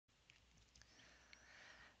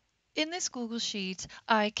In this Google Sheet,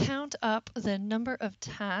 I count up the number of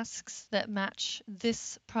tasks that match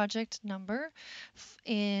this project number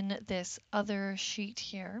in this other sheet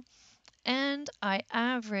here, and I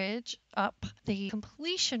average up the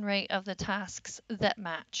completion rate of the tasks that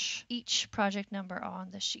match each project number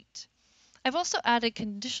on the sheet. I've also added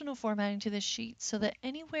conditional formatting to this sheet so that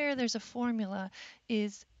anywhere there's a formula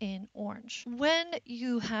is in orange. When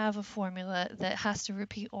you have a formula that has to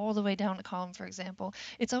repeat all the way down a column, for example,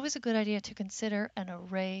 it's always a good idea to consider an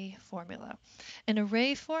array formula. An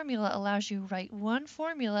array formula allows you to write one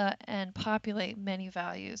formula and populate many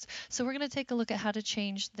values. So we're going to take a look at how to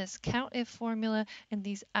change this countif formula and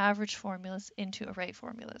these average formulas into array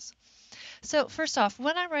formulas. So first off,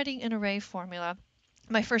 when I'm writing an array formula,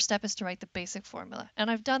 my first step is to write the basic formula.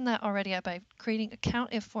 And I've done that already by creating a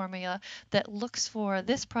countif formula that looks for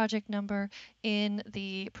this project number in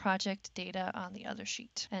the project data on the other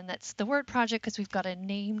sheet. And that's the word project because we've got a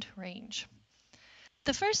named range.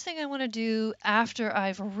 The first thing I want to do after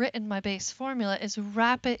I've written my base formula is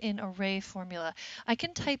wrap it in Arrayformula. I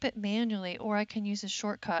can type it manually or I can use a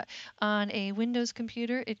shortcut. On a Windows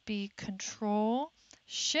computer, it'd be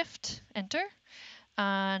Control+Shift+Enter.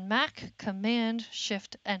 On Mac,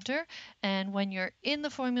 Command+Shift+Enter, and when you're in the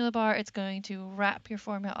formula bar, it's going to wrap your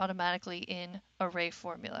formula automatically in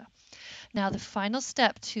Arrayformula. Now, the final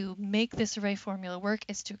step to make this array formula work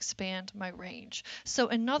is to expand my range. So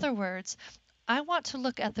in other words, I want to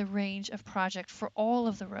look at the range of project for all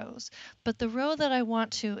of the rows, but the row that I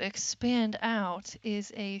want to expand out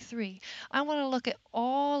is A3. I want to look at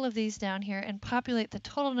all of these down here and populate the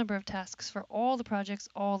total number of tasks for all the projects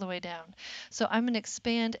all the way down. So I'm going to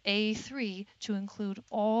expand A3 to include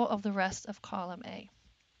all of the rest of column A.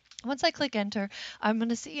 Once I click enter, I'm going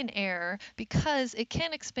to see an error because it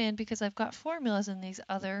can't expand because I've got formulas in these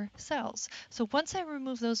other cells. So once I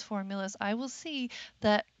remove those formulas, I will see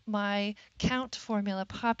that my count formula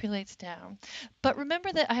populates down. But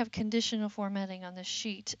remember that I have conditional formatting on this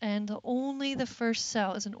sheet and only the first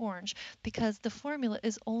cell is in orange because the formula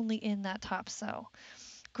is only in that top cell.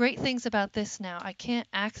 Great things about this now, I can't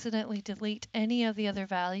accidentally delete any of the other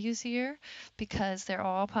values here because they're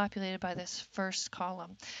all populated by this first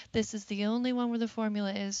column. This is the only one where the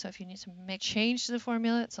formula is, so if you need to make change to the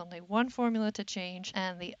formula, it's only one formula to change,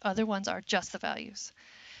 and the other ones are just the values.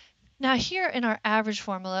 Now here in our average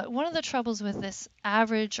formula, one of the troubles with this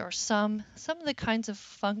average or sum, some of the kinds of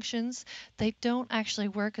functions, they don't actually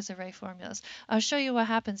work as array formulas. I'll show you what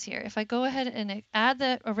happens here. If I go ahead and add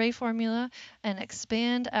the array formula and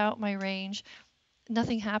expand out my range,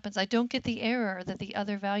 nothing happens. I don't get the error that the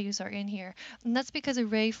other values are in here. And that's because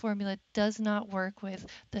Arrayformula does not work with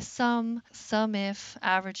the sum, SUMIF,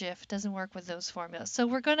 averageif. It doesn't work with those formulas. So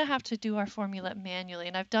we're going to have to do our formula manually.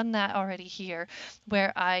 And I've done that already here,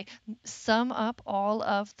 where I sum up all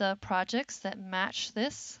of the projects that match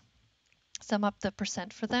this, sum up the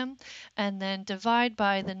percent for them, and then divide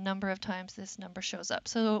by the number of times this number shows up.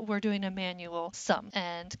 So we're doing a manual sum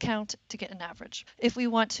and count to get an average. If we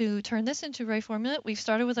want to turn this into array formula, we've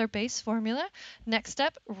started with our base formula. Next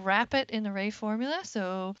step, wrap it in array formula.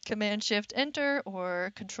 So Command+Shift+Enter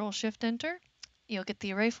or Control+Shift+Enter. You'll get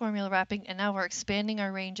the array formula wrapping, and now we're expanding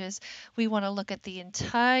our ranges. We want to look at the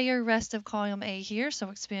entire rest of column A here, so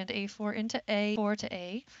expand A4 into A4 to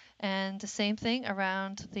A. And the same thing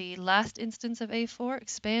around the last instance of A4,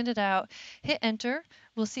 expand it out, hit enter.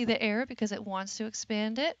 We'll see the error because it wants to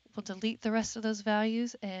expand it. We'll delete the rest of those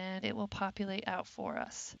values and it will populate out for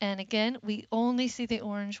us. And again, we only see the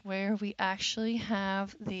orange where we actually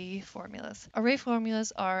have the formulas. Array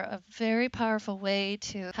formulas are a very powerful way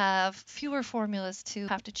to have fewer formulas to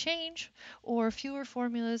have to change or fewer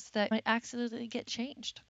formulas that might accidentally get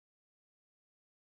changed.